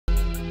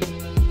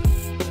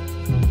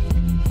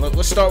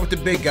Let's start with the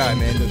big guy,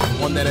 man. The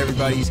one that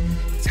everybody's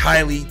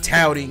highly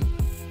touting.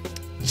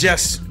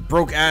 Just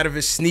broke out of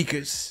his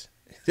sneakers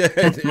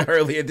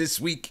earlier this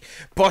week.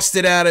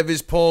 Busted out of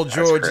his Paul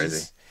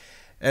Georges.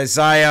 As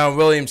Zion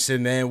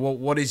Williamson, man.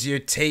 What is your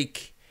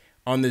take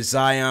on the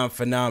Zion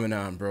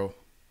phenomenon, bro?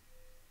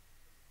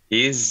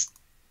 He's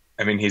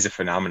a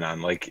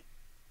phenomenon. Like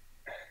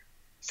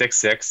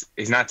 6'6".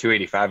 He's not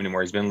 285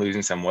 anymore. He's been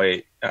losing some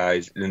weight.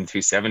 He's in the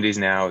 270s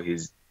now.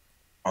 He's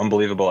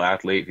unbelievable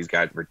athlete. He's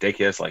got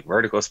ridiculous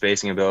vertical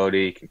spacing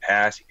ability. He can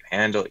pass. He can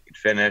handle. He can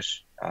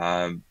finish.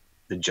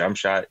 The jump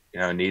shot,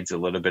 needs a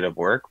little bit of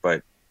work, but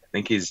I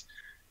think he's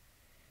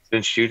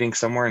been shooting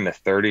somewhere in the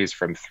 30s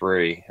from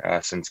three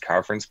since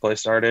conference play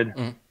started.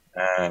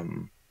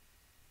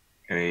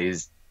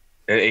 His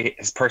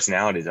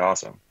personality is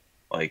awesome.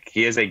 Like,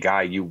 he is a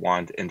guy you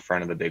want in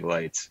front of the big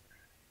lights,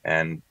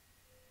 and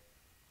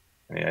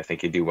I think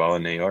he'd do well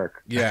in New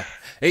York. Yeah,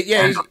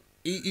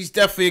 he's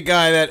definitely a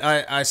guy that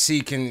I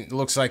see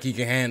looks like he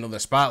can handle the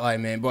spotlight,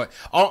 man. But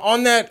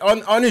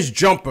on his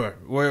jumper,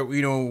 where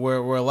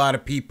a lot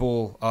of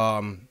people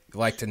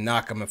like to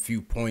knock him a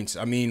few points.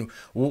 I mean,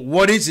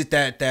 what is it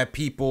that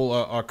people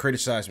are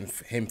criticizing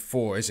him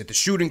for? Is it the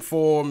shooting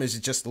form? Is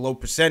it just the low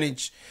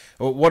percentage?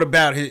 Or what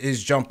about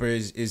his jumper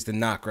is the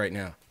knock right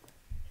now?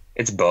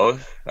 It's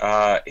both.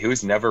 He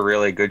was never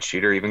really a good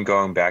shooter, even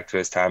going back to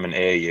his time in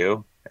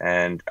AAU.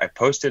 And I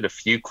posted a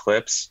few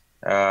clips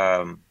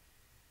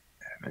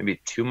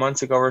maybe 2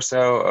 months ago or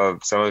so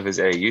of some of his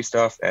AAU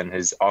stuff and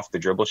his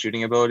off-the-dribble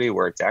shooting ability,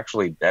 where it's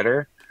actually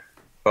better.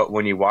 But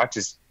when you watch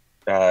his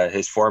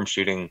form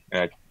shooting,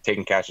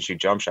 taking catch-and-shoot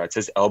jump shots,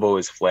 his elbow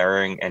is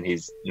flaring and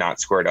he's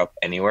not squared up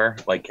anywhere.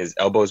 Like, his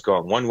elbow is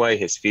going one way,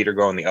 his feet are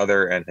going the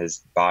other, and his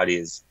body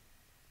is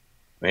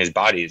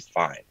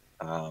fine.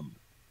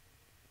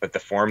 But the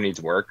form needs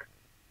work.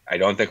 I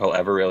don't think he'll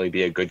ever really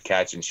be a good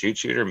catch-and-shoot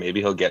shooter. Maybe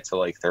he'll get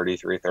to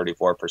 33,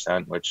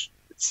 34%, which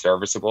is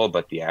serviceable,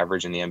 but the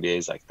average in the NBA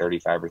is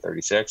 35 or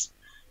 36.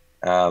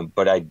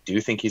 But I do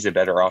think he's a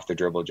better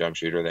off-the-dribble jump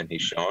shooter than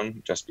he's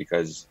shown, just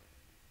because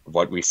of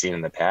what we've seen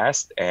in the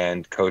past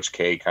and Coach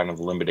K kind of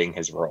limiting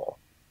his role.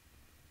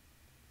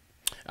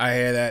 I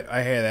hear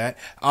that.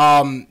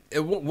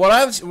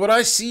 What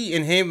I see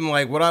in him,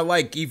 what I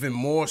like even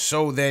more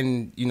so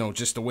than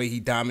just the way he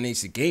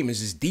dominates the game,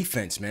 is his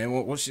defense, man.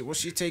 What's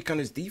your take on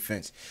his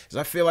defense? Because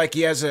I feel like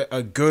he has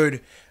a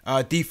good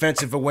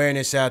defensive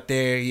awareness out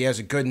there. He has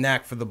a good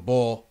knack for the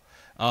ball.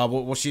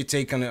 What's your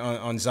take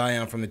on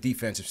Zion from a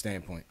defensive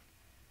standpoint?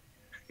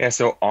 Yeah,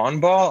 so on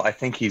ball, I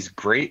think he's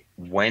great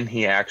when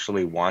he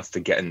actually wants to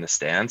get in the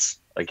stance.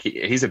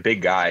 He's a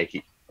big guy.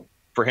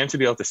 For him to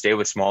be able to stay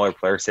with smaller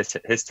players,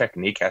 his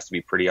technique has to be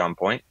pretty on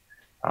point,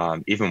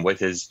 even with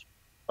his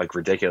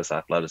ridiculous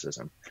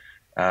athleticism.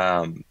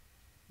 But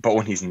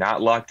when he's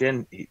not locked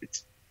in,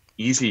 it's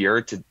easier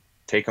to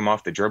take him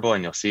off the dribble,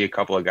 and you'll see a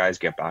couple of guys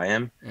get by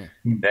him.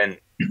 Then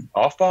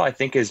off ball, I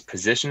think his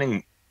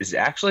positioning is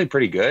actually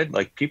pretty good.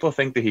 People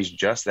think that he's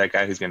just that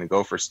guy who's going to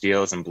go for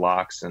steals and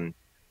blocks, and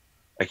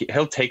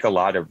he'll take a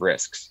lot of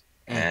risks.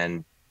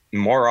 And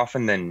more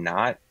often than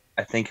not,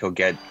 I think he'll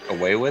get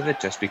away with it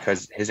just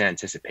because his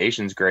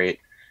anticipation's great,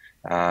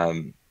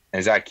 and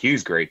his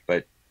IQ's great.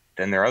 But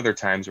then there are other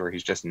times where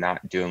he's just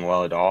not doing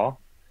well at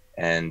all,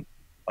 and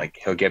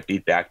he'll get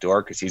beat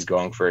backdoor because he's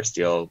going for a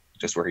steal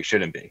just where he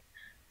shouldn't be.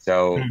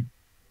 So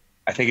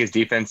I think his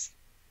defense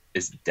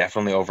is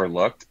definitely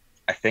overlooked.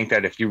 I think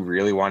that if you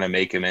really want to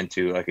make him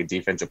into a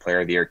defensive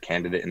player of the year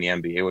candidate in the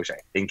NBA, which I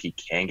think he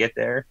can get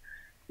there,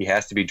 he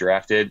has to be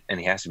drafted and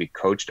he has to be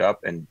coached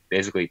up and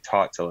basically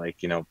taught to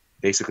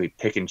basically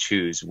pick and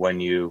choose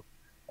when you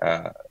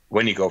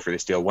go for the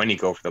steal, when you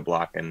go for the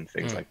block, and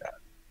things like that.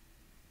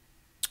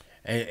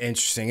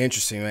 Interesting,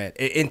 man.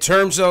 In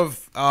terms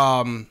of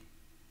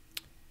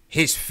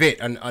his fit,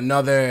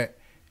 another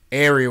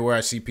area where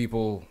I see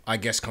people, I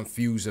guess,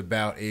 confused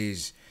about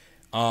is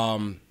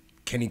can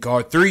he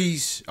guard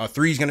threes? Are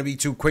threes going to be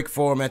too quick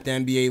for him at the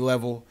NBA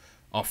level?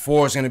 Are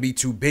fours going to be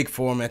too big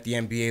for him at the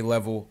NBA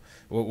level?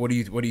 What do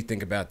you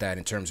think about that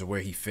in terms of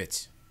where he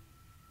fits?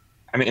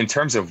 I mean, in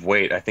terms of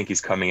weight, I think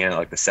he's coming in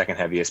at the second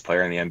heaviest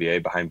player in the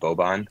NBA behind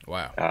Boban.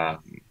 Wow.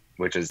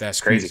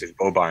 That's crazy because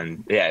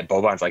Boban's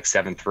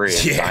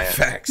 7'3". Yeah,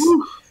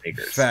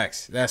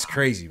 facts. That's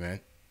crazy, man.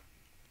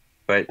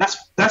 But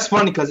that's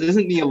funny because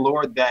isn't the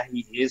allure that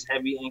he is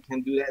heavy and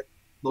can do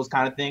those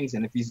kind of things?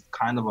 And if he's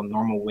kind of a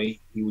normal weight,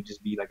 he would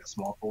just be a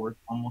small forward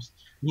almost.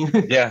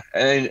 Yeah,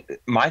 and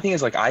my thing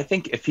is I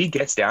think if he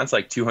gets down to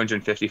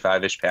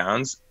 255-ish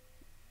pounds,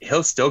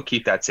 he'll still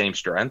keep that same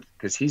strength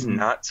because he's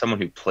not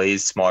someone who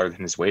plays smaller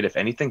than his weight. If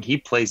anything, he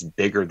plays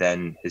bigger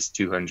than his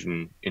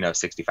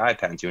 265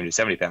 pound,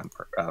 270 pound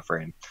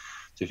frame.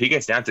 So if he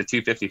gets down to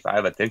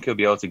 255, I think he'll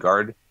be able to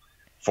guard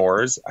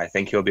fours. I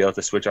think he'll be able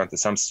to switch on to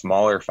some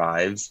smaller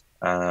fives.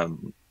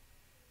 And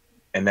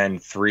then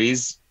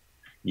threes,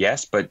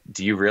 yes, but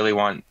do you really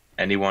want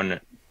anyone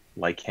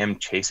like him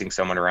chasing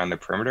someone around the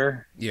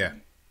perimeter? Yeah.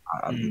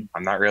 I'm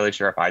not really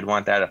sure if I'd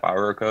want that if I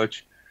were a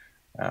coach.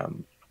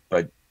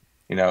 But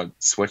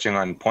switching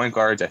on point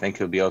guards, I think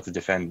he'll be able to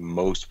defend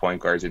most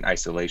point guards in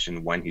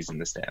isolation when he's in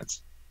the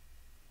stance.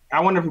 I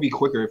wonder if it'd be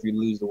quicker if you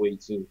lose the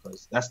weight too,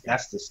 because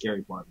that's the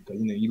scary part.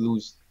 Because you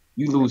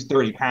lose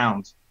 30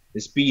 pounds, the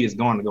speed is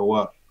going to go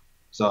up.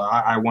 So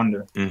I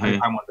wonder.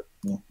 Mm-hmm. I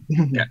wonder.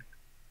 Yeah.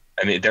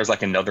 I mean, there's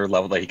like another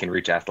level that he can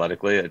reach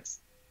athletically. It's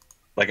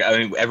like, I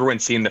mean,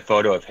 everyone's seen the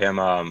photo of him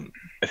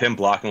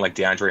blocking like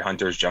DeAndre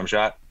Hunter's jump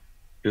shot.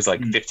 He was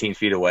like 15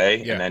 feet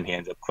away, and then he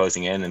ends up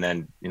closing in. And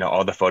then,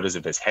 all the photos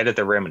of his head at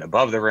the rim and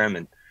above the rim.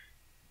 And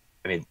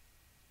I mean,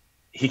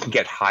 he can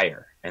get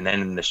higher. And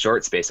then in the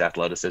short space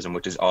athleticism,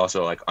 which is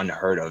also like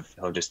unheard of,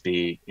 he'll just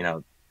be,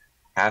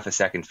 half a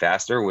second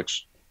faster,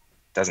 which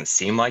doesn't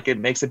seem like it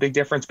makes a big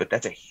difference, but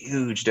that's a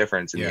huge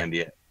difference in the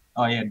NBA.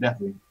 Oh yeah,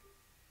 definitely.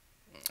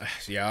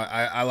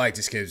 Yeah, I like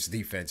this kid's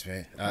defense,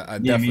 man. I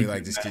definitely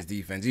like this kid's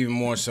defense, even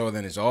more so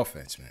than his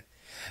offense, man.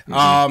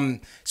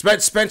 Mm-hmm.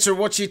 Spencer,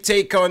 what's your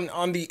take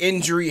on the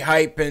injury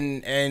hype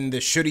and the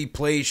should he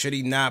play, should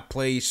he not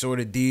play sort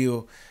of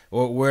deal?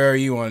 Or where are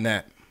you on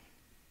that?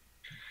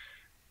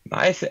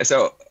 I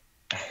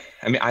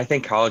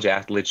think college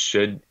athletes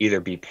should either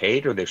be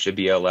paid or they should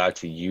be allowed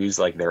to use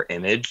like their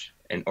image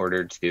in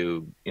order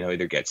to,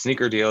 either get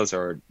sneaker deals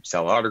or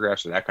sell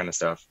autographs or that kind of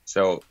stuff.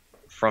 So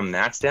from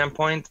that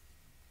standpoint,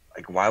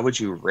 like, why would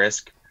you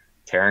risk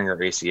tearing your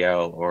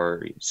ACL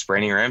or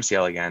spraining your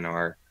MCL again,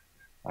 or,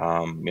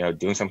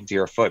 doing something to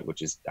your foot,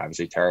 which is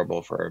obviously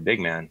terrible for a big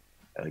man?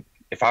 Like,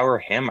 if I were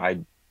him,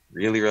 I'd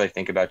really, really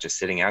think about just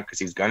sitting out, because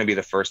he's going to be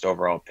the first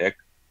overall pick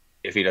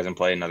if he doesn't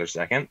play another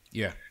second.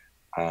 Yeah.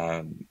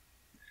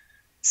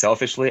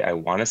 Selfishly, I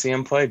want to see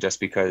him play just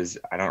because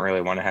I don't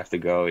really want to have to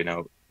go,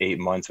 8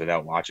 months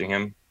without watching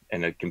him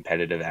in a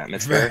competitive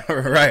atmosphere.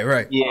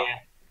 Right. Yeah.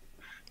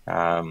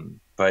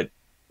 But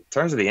in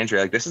terms of the injury,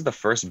 like, this is the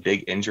first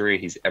big injury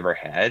he's ever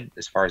had,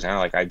 as far as I know.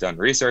 Like, I've done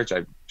research,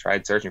 I've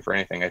tried searching for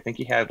anything. I think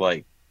he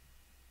might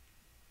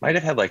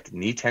have had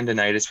knee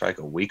tendonitis for like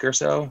a week or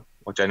so,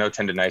 which I know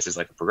tendonitis is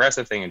like a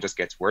progressive thing and just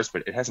gets worse,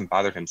 but it hasn't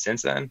bothered him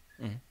since then.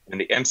 Mm-hmm.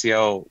 And the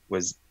MCL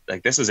was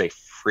like, this was a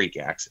freak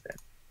accident.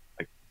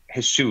 Like,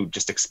 his shoe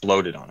just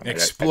exploded on him.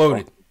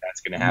 Exploded.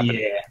 That's going to happen.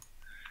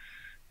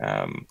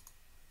 Yeah.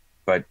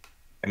 But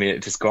I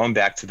mean, just going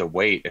back to the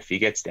weight, if he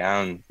gets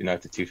down, to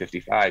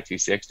 255,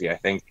 260, I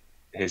think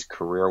his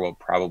career will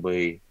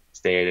probably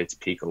stay at its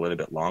peak a little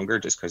bit longer,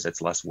 just because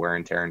it's less wear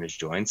and tear in his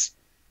joints.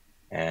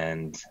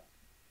 And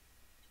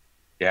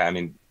yeah, I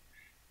mean,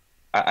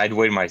 I'd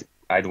weigh my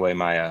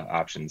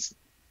options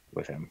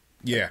with him.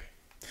 Yeah.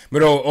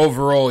 But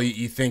overall,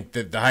 you think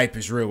that the hype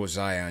is real with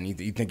Zion? You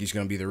think he's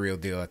going to be the real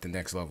deal at the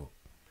next level?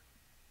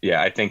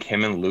 Yeah, I think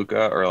him and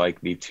Luka are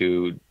like the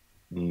two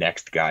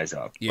next guys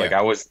up. Yeah. Like,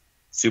 I was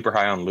super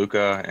high on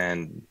Luka,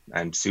 and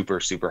I'm super,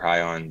 super high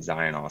on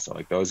Zion also.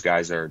 Like, those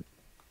guys they're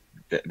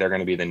going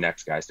to be the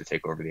next guys to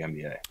take over the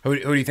NBA. Who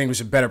do you think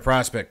was a better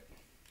prospect?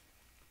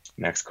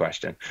 Next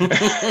question.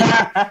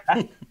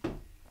 I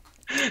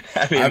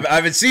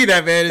haven't seen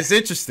that, man. It's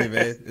interesting,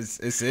 man.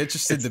 It's an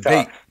interesting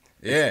debate. Tough.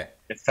 Yeah.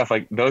 It's tough.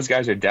 Like, those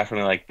guys are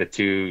definitely like the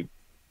two,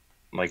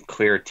 like,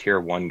 clear tier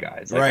 1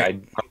 guys. Like, right.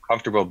 I'm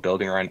comfortable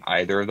building around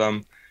either of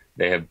them.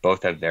 They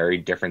both have very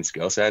different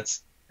skill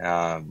sets.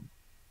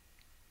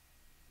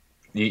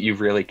 You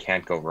really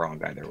can't go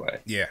wrong either way.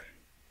 Yeah.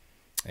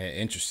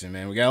 Interesting,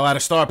 man. We got a lot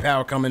of star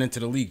power coming into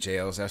the league,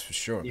 JLs, that's for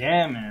sure.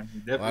 Yeah, man.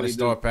 A lot of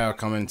star power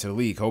coming into the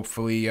league.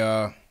 Hopefully,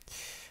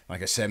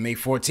 like I said, May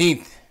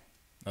 14th.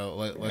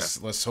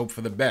 Let's hope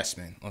for the best,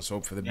 man. Let's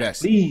hope for the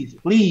best.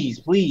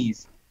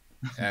 Please.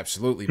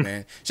 Absolutely,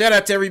 man. Shout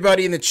out to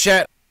everybody in the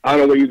chat. I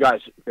don't know what you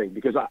guys think,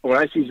 because when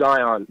I see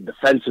Zion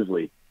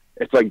defensively,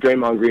 it's like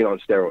Draymond Green on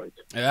steroids.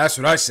 Yeah, that's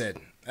what I said.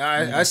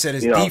 I said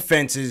his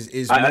defense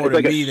is more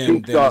to me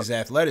than his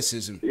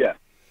athleticism. Yeah.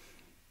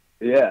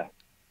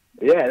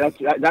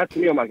 That to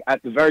me, I'm like,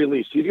 at the very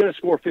least, he's going to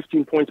score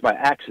 15 points by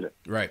accident,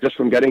 right? Just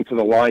from getting to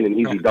the line and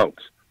easy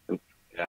dunks.